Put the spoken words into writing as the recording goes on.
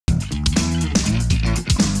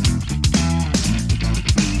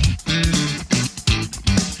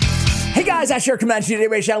guys, Ash here coming at you today,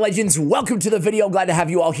 Raid Shadow Legends. Welcome to the video. Glad to have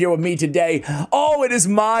you all here with me today. Oh, it is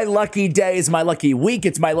my lucky day. It's my lucky week.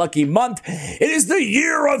 It's my lucky month. It is the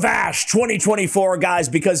year of Ash 2024, guys,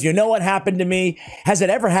 because you know what happened to me? Has it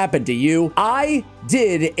ever happened to you? I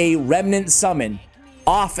did a remnant summon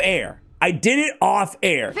off air. I did it off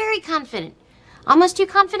air. Very confident. Almost too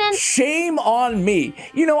confident? Shame on me.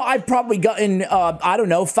 You know, I've probably gotten, I don't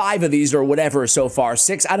know, 5 of these or whatever so far,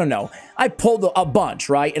 6, I don't know. I pulled a bunch,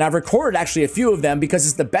 right? And I've recorded actually a few of them because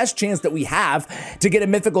it's the best chance that we have to get a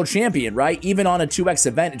mythical champion, right? Even on a 2x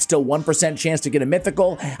event, it's still 1% chance to get a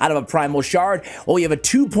mythical out of a primal shard. Well, we have a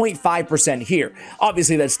 2.5% here.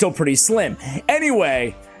 Obviously, that's still pretty slim.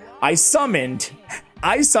 Anyway, I summoned,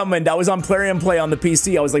 I was on Plarium Play on the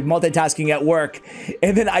PC. I was like multitasking at work.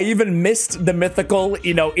 And then I even missed the mythical,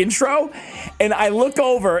 you know, intro. And I look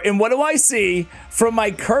over and what do I see? From my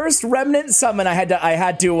cursed remnant summon, I had to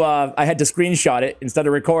screenshot it instead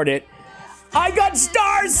of record it. I got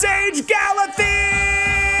Starsage Galathir!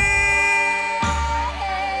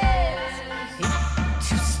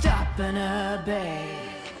 To stop and obey.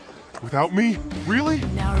 Without me? Really?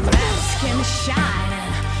 Now rest can shine.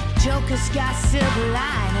 Joker's got silver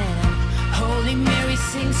lining. Holy Mary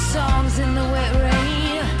sings songs in the wet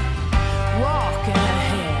rain. Walking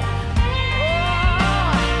ahead.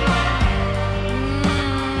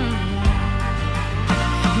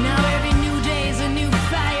 Now every new day's a new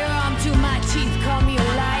firearm to my teeth. Call me a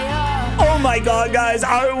liar. Oh my god, guys,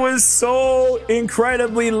 I was so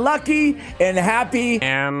incredibly lucky and happy.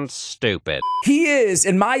 And stupid. He is,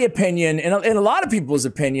 in my opinion, in a lot of people's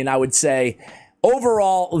opinion, I would say,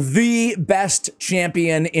 overall, the best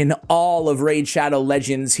champion in all of Raid Shadow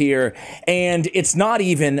Legends here, and it's not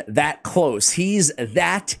even that close. He's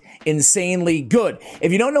that insanely good.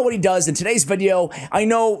 If you don't know what he does in today's video, I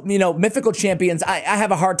know, you know, mythical champions, I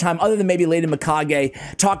have a hard time, other than maybe Lady Mikage,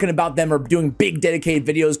 talking about them or doing big dedicated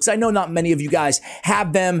videos, because I know not many of you guys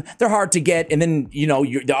have them. They're hard to get, and then, you know,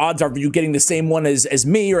 the odds of you getting the same one as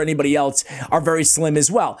me or anybody else are very slim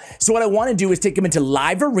as well. So what I want to do is take him into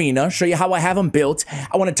live arena, show you how I have him built.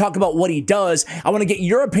 I want to talk about what he does. I want to get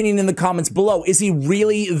your opinion in the comments below. Is he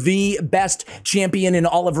really the best champion in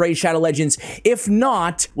all of Raid Shadow Legends? If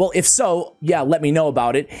not, well, if so, yeah, let me know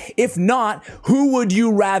about it. If not, who would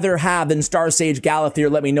you rather have than Starsage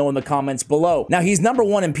Galathir? Let me know in the comments below. Now, he's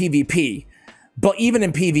 #1 in PvP. But even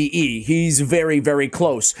in PvE, he's very, very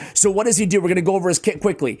close. So what does he do? We're going to go over his kit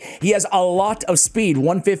quickly. He has a lot of speed.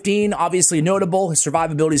 115, obviously notable. His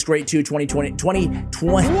survivability is great too.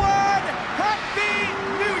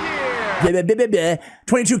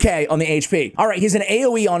 22k on the HP. All right, he's an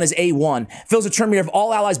AoE on his A1. Fills a turn meter of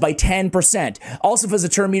all allies by 10%. Also fills a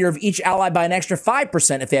turn meter of each ally by an extra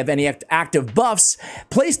 5% if they have any active buffs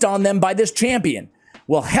placed on them by this champion.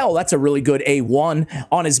 Well, hell, that's a really good A1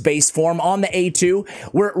 on his base form. On the A2,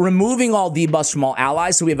 we're removing all debuffs from all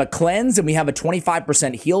allies. So we have a cleanse and we have a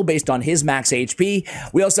 25% heal based on his max HP.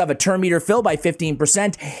 We also have a turn meter fill by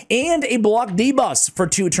 15% and a block debuffs for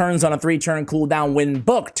 2 turns on a 3-turn cooldown when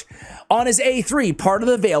booked. On his A3, part of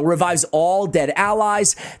the Veil revives all dead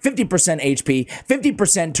allies, 50% HP,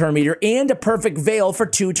 50% turn meter, and a perfect Veil for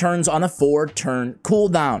 2 turns on a 4-turn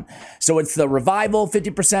cooldown. So it's the revival,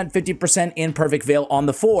 50%, 50%, and perfect Veil on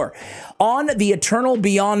the 4. On the Eternal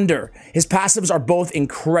Beyonder, his passives are both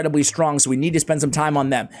incredibly strong, so we need to spend some time on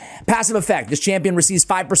them. Passive effect, this champion receives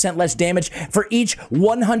 5% less damage for each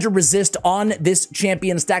 100 resist on this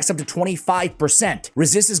champion, stacks up to 25%.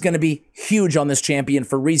 Resist is going to be huge on this champion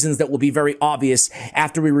for reasons that will be very obvious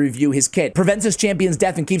after we review his kit. Prevents this champion's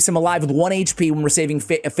death and keeps him alive with 1 HP when receiving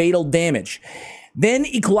fatal damage. Then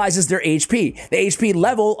equalizes their HP. The HP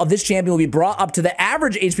level of this champion will be brought up to the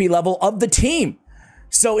average HP level of the team.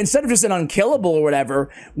 So instead of just an unkillable or whatever,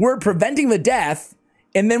 we're preventing the death,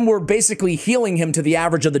 and then we're basically healing him to the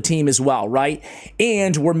average of the team as well, right?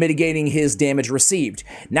 And we're mitigating his damage received.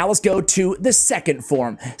 Now let's go to the second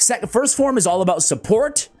form. First form is all about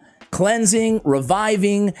support, cleansing,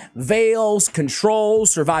 reviving, veils, control,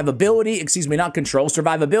 survivability. Excuse me, not control,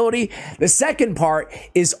 survivability. The second part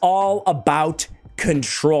is all about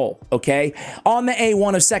control, okay? On the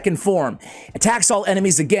A1 of second form, attacks all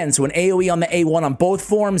enemies again, so an AoE on the A1 on both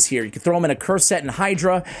forms here. You can throw them in a curse set and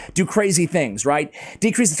Hydra, do crazy things, right?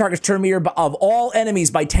 Decrease the target's turn meter of all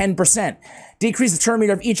enemies by 10%. decrease the turn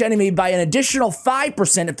meter of each enemy by an additional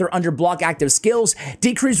 5% if they're under block active skills,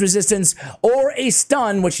 decrease resistance, or a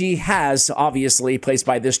stun, which he has, obviously, placed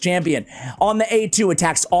by this champion. On the A2,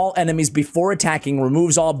 attacks all enemies before attacking,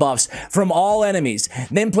 removes all buffs from all enemies,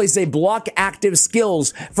 then places a block active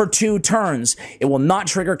skills for 2 turns. It will not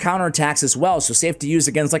trigger counterattacks as well, so safe to use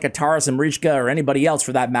against like a Taurus and Marichka or anybody else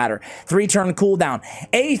for that matter. 3-turn cooldown.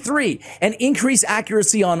 A3, an increased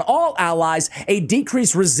accuracy on all allies, a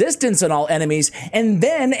decreased resistance on all enemies, and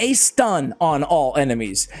then a stun on all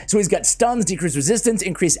enemies. So he's got stuns, decreased resistance,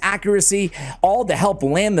 increased accuracy, all to help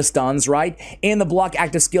land the stuns, right? And the block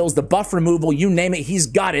active skills, the buff removal, you name it, he's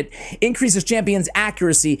got it. Increases champions'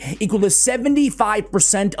 accuracy equal to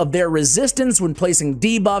 75% of their resistance when placing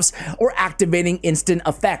debuffs or activating instant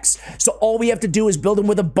effects. So all we have to do is build him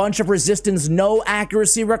with a bunch of resistance, no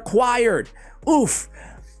accuracy required. Oof.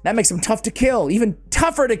 That makes him tough to kill, even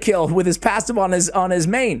tougher to kill with his passive on his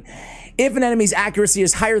main. If an enemy's accuracy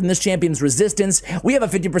is higher than this champion's resistance, we have a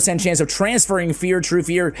 50% chance of transferring Fear, True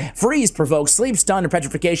Fear, Freeze, Provoke, Sleep, Stun, or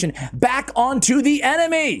Petrification back onto the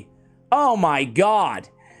enemy. Oh my god.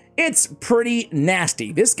 It's pretty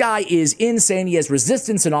nasty. This guy is insane. He has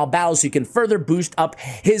resistance in all battles, so you can further boost up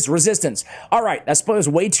his resistance. All right, that's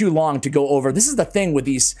way too long to go over. This is the thing with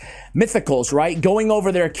these mythicals, right? Going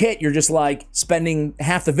over their kit, you're just like spending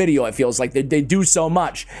half the video, it feels like. They do so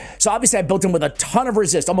much. So obviously I built him with a ton of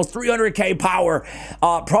resist, almost 300k power,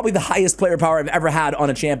 probably the highest player power I've ever had on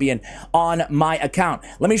a champion on my account.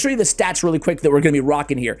 Let me show you the stats really quick that we're going to be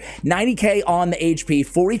rocking here. 90k on the HP,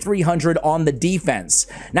 4,300 on the defense.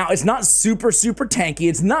 Now, it's not super tanky.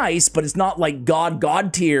 It's nice, but it's not like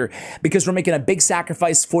God tier because we're making a big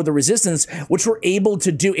sacrifice for the resistance, which we're able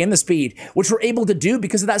to do, in the speed, which we're able to do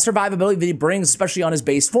because of that survivability that he brings, especially on his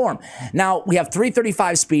base form. Now, we have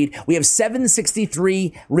 335 speed. We have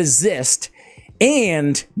 763 resist,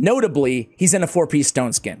 and notably, he's in a 4-piece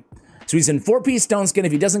stone skin. So he's in 4-piece stone skin.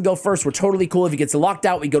 If he doesn't go first, we're totally cool. If he gets locked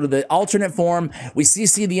out, we go to the alternate form. We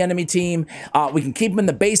CC the enemy team. We can keep him in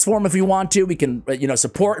the base form if we want to. We can,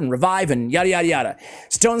 support and revive and yada, yada, yada.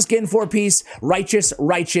 Stone skin, 4-piece, righteous,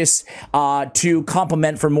 to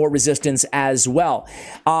complement for more resistance as well.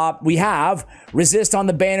 We have resist on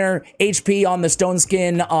the banner, HP on the stone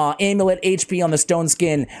skin, amulet, HP on the stone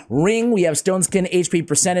skin ring. We have stone skin HP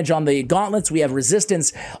percentage on the gauntlets. We have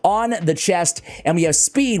resistance on the chest, and we have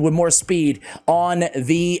speed with more speed on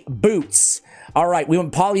the boots. All right, we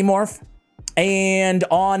went polymorph, and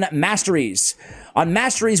on masteries. On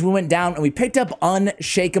masteries, we went down and we picked up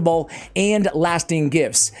unshakable and lasting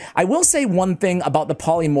gifts. I will say one thing about the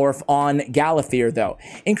polymorph on Galathir, though.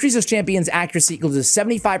 Increases champions' accuracy equal to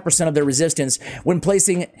 75% of their resistance when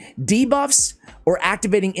placing debuffs or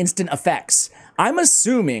activating instant effects. I'm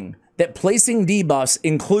assuming that placing debuffs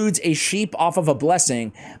includes a sheep off of a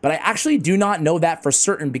blessing, but I actually do not know that for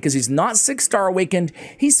certain because he's not 6-star awakened,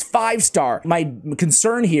 he's 5-star. My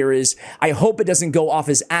concern here is I hope it doesn't go off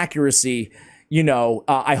his accuracy.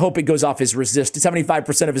 I hope it goes off his resist,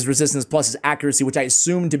 75% of his resistance plus his accuracy, which I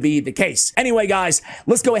assume to be the case. Anyway, guys,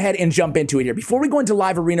 let's go ahead and jump into it here. Before we go into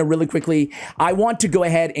live arena really quickly, I want to go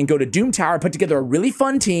ahead and go to Doom Tower, put together a really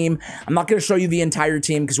fun team. I'm not going to show you the entire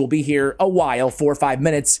team because we'll be here a while, 4 or 5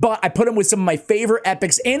 minutes, but I put them with some of my favorite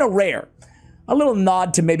epics and a rare. A little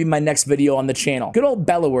nod to maybe my next video on the channel. Good old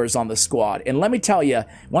Bellower's on the squad. And let me tell you,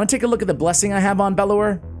 want to take a look at the blessing I have on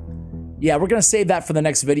Bellower? Yeah, we're going to save that for the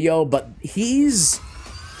next video, but he's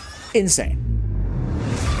insane.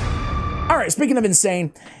 All right, speaking of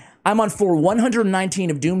insane, I'm on floor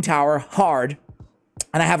 119 of Doom Tower, hard,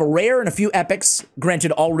 and I have a rare and a few epics,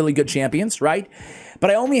 granted all really good champions, right?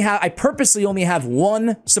 But I purposely only have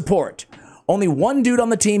one support. Only one dude on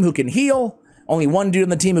the team who can heal, only one dude on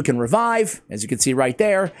the team who can revive, as you can see right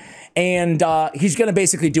there, and he's going to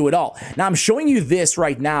basically do it all. Now, I'm showing you this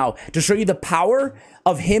right now to show you the power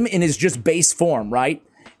of him in his just base form, right?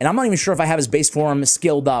 And I'm not even sure if I have his base form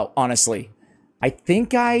skilled out, honestly. I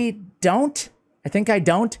think I don't.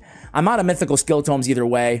 I'm out of mythical skill tomes either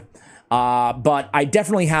way. But I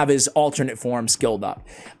definitely have his alternate form skilled up.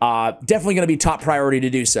 Definitely going to be top priority to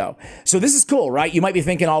do so. So this is cool, right? You might be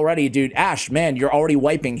thinking already, dude, Ash, man, you're already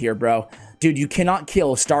wiping here, bro. Dude, you cannot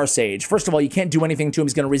kill Starsage. First of all, you can't do anything to him.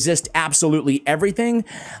 He's going to resist absolutely everything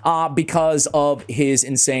because of his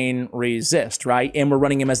insane resist, right? And we're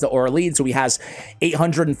running him as the aura lead, so he has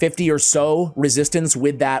 850 or so resistance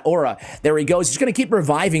with that aura. There he goes. He's going to keep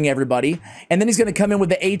reviving everybody, and then he's going to come in with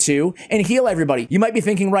the A2 and heal everybody. You might be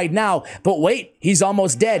thinking right now, but wait, he's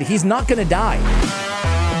almost dead. He's not going to die.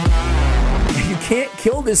 You can't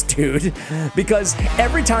kill this dude because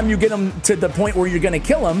every time you get him to the point where you're going to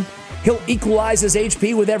kill him, he'll equalize his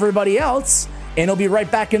HP with everybody else, and he'll be right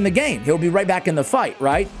back in the game. He'll be right back in the fight,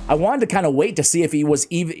 right? I wanted to kind of wait to see if he was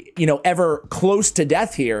even, you know, ever close to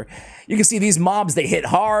death here. You can see these mobs, they hit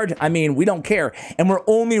hard. I mean, we don't care. And we're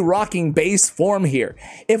only rocking base form here.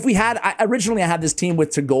 If we had, originally I had this team with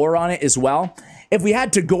Tagore on it as well. If we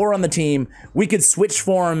had Tagore on the team, we could switch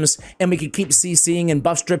forms and we could keep CCing and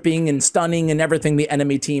buff stripping and stunning and everything the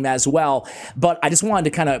enemy team as well. But I just wanted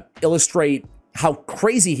to kind of illustrate how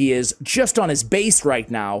crazy he is just on his base right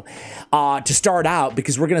now to start out,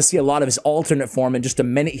 because we're going to see a lot of his alternate form in just a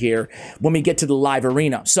minute here when we get to the live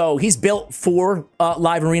arena. So he's built for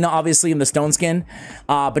live arena, obviously, in the stone skin.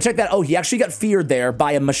 But check that. Oh, he actually got feared there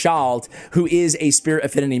by a Mashald, who is a Spirit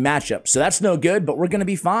Affinity matchup. So that's no good, but we're going to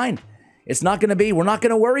be fine. It's not going to be, we're not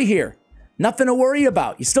going to worry here. Nothing to worry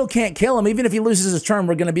about. You still can't kill him. Even if he loses his turn,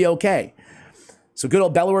 we're going to be okay. So good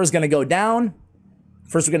old Bellower is going to go down.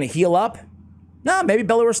 First, we're going to heal up. No, maybe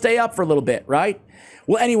Bellower stay up for a little bit, right?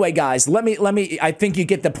 Well, anyway, guys, I think you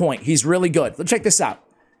get the point. He's really good. Let's check this out.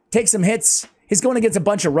 Take some hits. He's going against a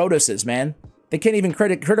bunch of Rhodoses, man. They can't even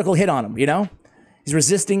critical hit on him, you know? He's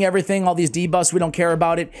resisting everything, all these debuffs. We don't care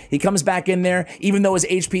about it. He comes back in there, even though his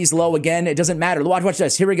HP is low again. It doesn't matter. Watch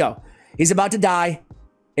this. Here we go. He's about to die.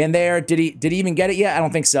 In there, did he even get it yet? I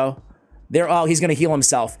don't think so. There, oh, he's gonna heal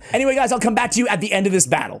himself. Anyway, guys, I'll come back to you at the end of this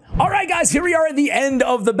battle. All right, guys, here we are at the end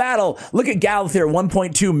of the battle. Look at Galathir,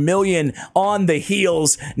 1.2 million on the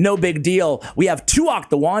heals. No big deal. We have Tuok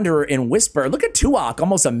the Wanderer in Whisper. Look at Tuok,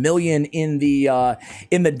 almost 1 million in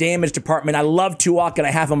the damage department. I love Tuok, and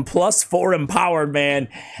I have him +4 empowered, man.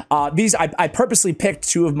 I purposely picked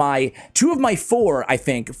two of my 4, I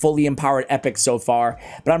think, fully empowered epics so far,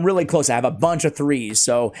 but I'm really close. I have a bunch of 3s,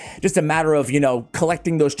 so just a matter of, you know,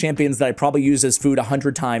 collecting those champions that I probably use as food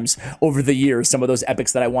 100 times over the years, some of those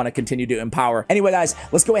epics that I want to continue to empower. Anyway, guys,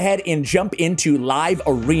 let's go ahead and jump into live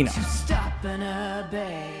arena.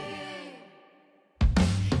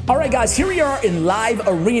 All right, guys, here we are in live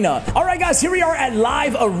arena. All right, guys, here we are at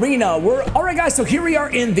live arena. All right, guys, so here we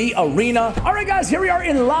are in the arena. All right, guys, here we are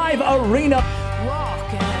in live arena.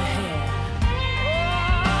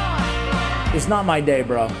 It's not my day,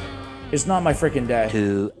 bro. It's not my freaking day.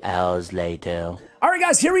 2 hours later. All right,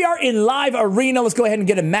 guys, here we are in live arena. Let's go ahead and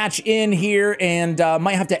get a match in here, and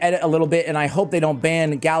might have to edit a little bit, and I hope they don't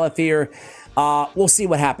ban Galathir. We'll see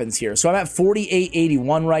what happens here. So I'm at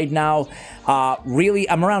 4881 right now. Really,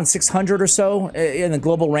 I'm around 600 or so in the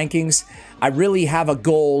global rankings. I really have a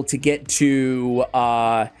goal to get to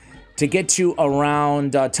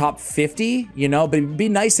around top 50, you know, but it'd be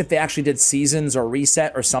nice if they actually did seasons or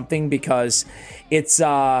reset or something, because it's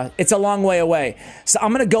a long way away. So I'm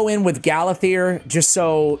going to go in with Galathir just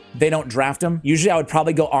so they don't draft him. Usually I would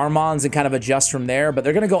probably go Armons and kind of adjust from there, but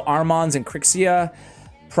they're going to go Armons and Crixia,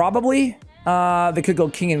 probably. They could go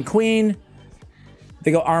King and Queen.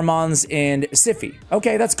 They go Armons and Siphi.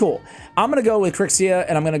 Okay, that's cool. I'm going to go with Crixia,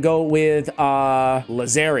 and I'm going to go with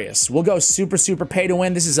Lazarius. We'll go super, super pay to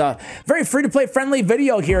win. This is a very free-to-play friendly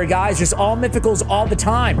video here, guys. Just all mythicals all the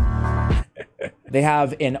time. They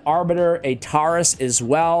have an Arbiter, a Taurus as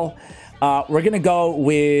well. We're going to go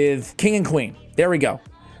with King and Queen. There we go.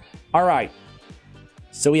 All right.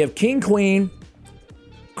 So we have King, Queen,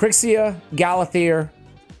 Crixia, Galathir,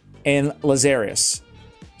 and Lazarius.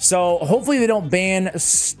 So hopefully they don't ban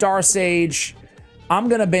Starsage. I'm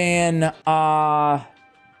gonna ban,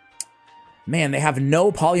 man, they have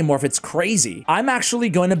no polymorph. It's crazy. I'm actually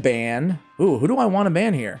going to ban, ooh, who do I want to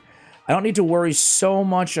ban here? I don't need to worry so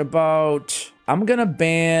much about, I'm gonna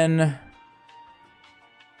ban,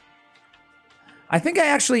 I think I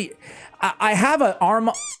have an arm.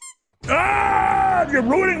 Ah, you're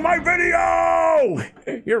ruining my video!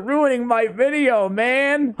 You're ruining my video,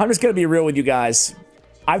 man. I'm just gonna be real with you guys.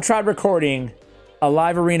 I've tried recording a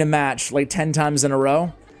live arena match like 10 times in a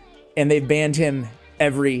row, and they've banned him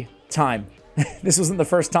every time. This wasn't the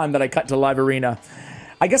first time that I cut to live arena.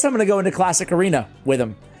 I guess I'm going to go into classic arena with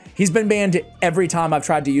him. He's been banned every time I've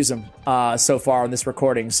tried to use him so far on this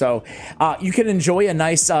recording. So you can enjoy a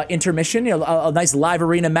nice intermission, you know, a nice live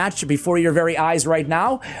arena match before your very eyes right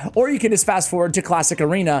now, or you can just fast forward to Classic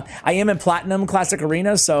Arena. I am in Platinum Classic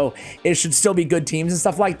Arena, so it should still be good teams and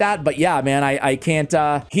stuff like that. But yeah, man, I can't.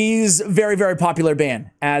 He's very, very popular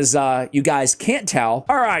ban, as you guys can't tell.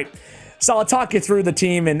 All right, so I'll talk you through the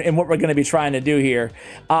team and what we're going to be trying to do here.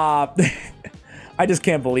 I just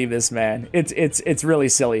can't believe this, man. It's really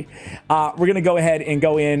silly. We're gonna go ahead and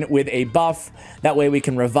go in with a buff. That way we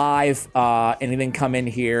can revive and then come in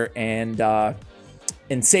here and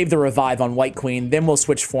save the revive on White Queen. Then we'll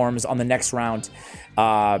switch forms on the next round,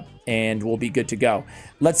 and we'll be good to go.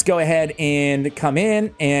 Let's go ahead and come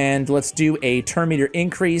in and let's do a turn meter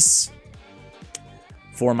increase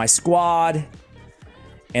for my squad.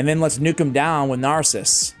 And then let's nuke him down with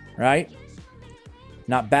Narcissus, right?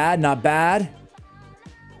 Not bad, not bad.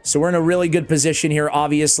 So we're in a really good position here,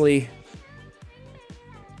 obviously.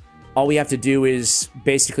 All we have to do is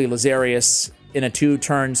basically Lazarius in a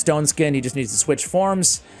 2-turn Stone Skin. He just needs to switch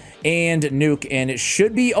forms and nuke, and it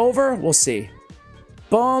should be over. We'll see.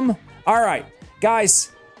 Boom. All right,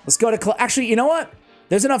 guys, let's go to... Actually, you know what?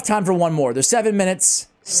 There's enough time for one more. There's 7 minutes,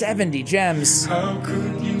 70 gems. How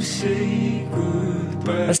could you say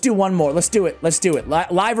goodbye? Let's do one more. Let's do it. Let's do it.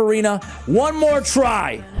 Live arena. One more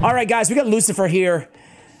try. All right, guys, we got Lucifer here.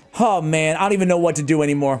 Oh, man, I don't even know what to do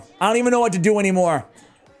anymore. I don't even know what to do anymore.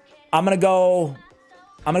 I'm gonna go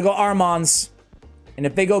Armons. And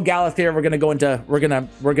if they go Galathir,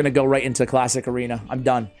 we're gonna go right into Classic Arena. I'm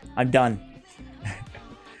done. I'm done.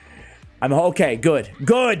 I'm okay. Good.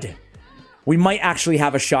 Good. We might actually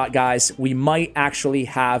have a shot, guys. We might actually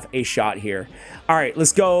have a shot here. All right,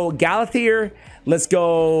 let's go Galathir. Let's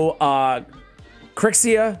go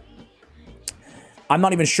Crixia. I'm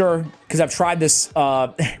not even sure because I've tried this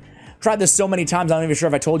so many times. I'm not even sure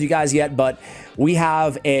if I told you guys yet, but we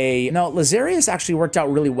have a... No, Lazarius actually worked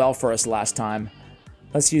out really well for us last time.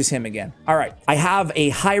 Let's use him again. All right. I have a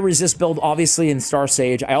high resist build, obviously, in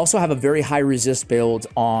Starsage. I also have a very high resist build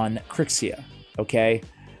on Crixia, okay?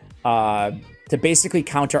 To basically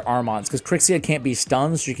counter Armons, because Crixia can't be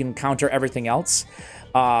stunned, so you can counter everything else,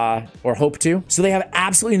 or hope to. So they have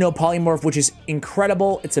absolutely no polymorph, which is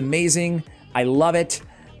incredible. It's amazing. I love it.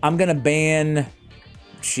 I'm gonna ban...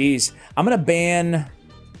 Jeez. I'm gonna ban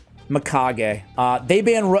Mikage. They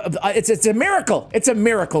ban... It's a miracle. It's a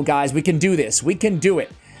miracle, guys. We can do this. We can do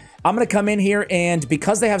it. I'm gonna come in here, and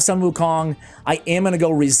because they have Sun Wukong, I am gonna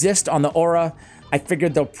go resist on the aura. I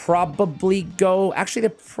figured they'll probably go... Actually,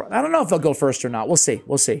 I don't know if they'll go first or not. We'll see.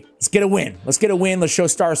 We'll see. Let's get a win. Let's get a win. Let's show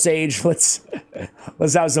Starsage.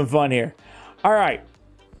 Let's have some fun here. All right.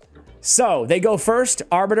 So, they go first.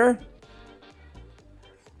 Arbiter.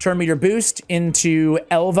 Turn meter boost into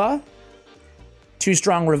Elva. 2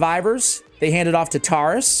 strong revivers. They hand it off to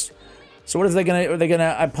Taurus. So what are they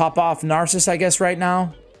gonna pop off Narcissus, I guess, right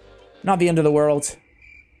now? Not the end of the world.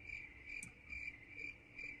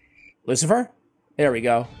 Lucifer? There we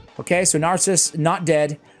go. Okay, so Narcissus, not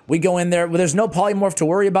dead. We go in there. Well, there's no polymorph to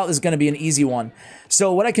worry about. This is going to be an easy one.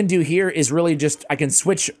 So what I can do here is really just, I can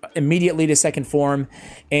switch immediately to second form,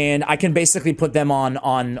 and I can basically put them on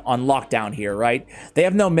lockdown here, right? They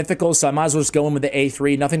have no mythical, so I might as well just go in with the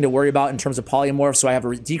A3. Nothing to worry about in terms of polymorph. So I have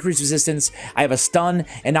a decreased resistance, I have a stun,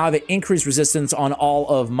 and now I have an increased resistance on all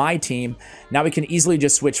of my team. Now we can easily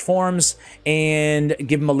just switch forms and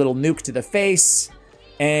give them a little nuke to the face.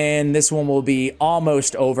 And this one will be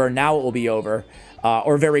almost over. Now it will be over.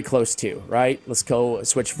 Or very close to, right? Let's go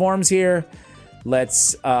switch forms here.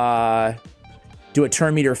 Let's do a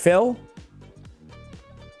turn meter fill.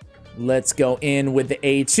 Let's go in with the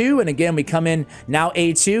A2. And again, we come in now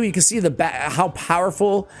A2. You can see how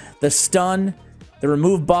powerful the stun, the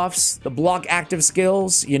remove buffs, the block active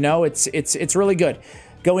skills. You know, it's really good.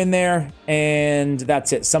 Go in there, and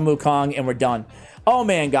that's it. Sun Wukong, and we're done. Oh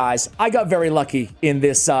man, guys, I got very lucky in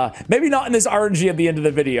this, maybe not in this RNG at the end of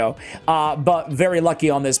the video, but very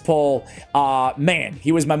lucky on this poll. Man,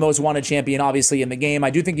 he was my most wanted champion, obviously, in the game.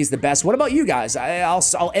 I do think he's the best. What about you guys?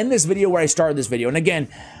 I'll end this video where I started this video. And again,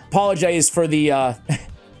 apologize for the,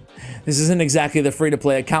 this isn't exactly the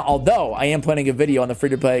free-to-play account, although I am planning a video on the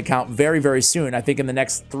free-to-play account very, very soon. I think in the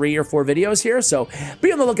next 3 or 4 videos here, so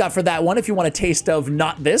be on the lookout for that one if you want a taste of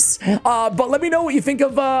not this. But let me know what you think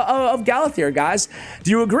of Galathir, guys. Do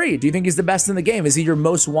you agree? Do you think he's the best in the game? Is he your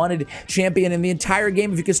most wanted champion in the entire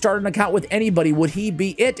game? If you could start an account with anybody, would he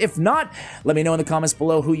be it? If not, let me know in the comments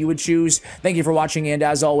below who you would choose. Thank you for watching, and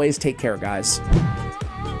as always, take care, guys.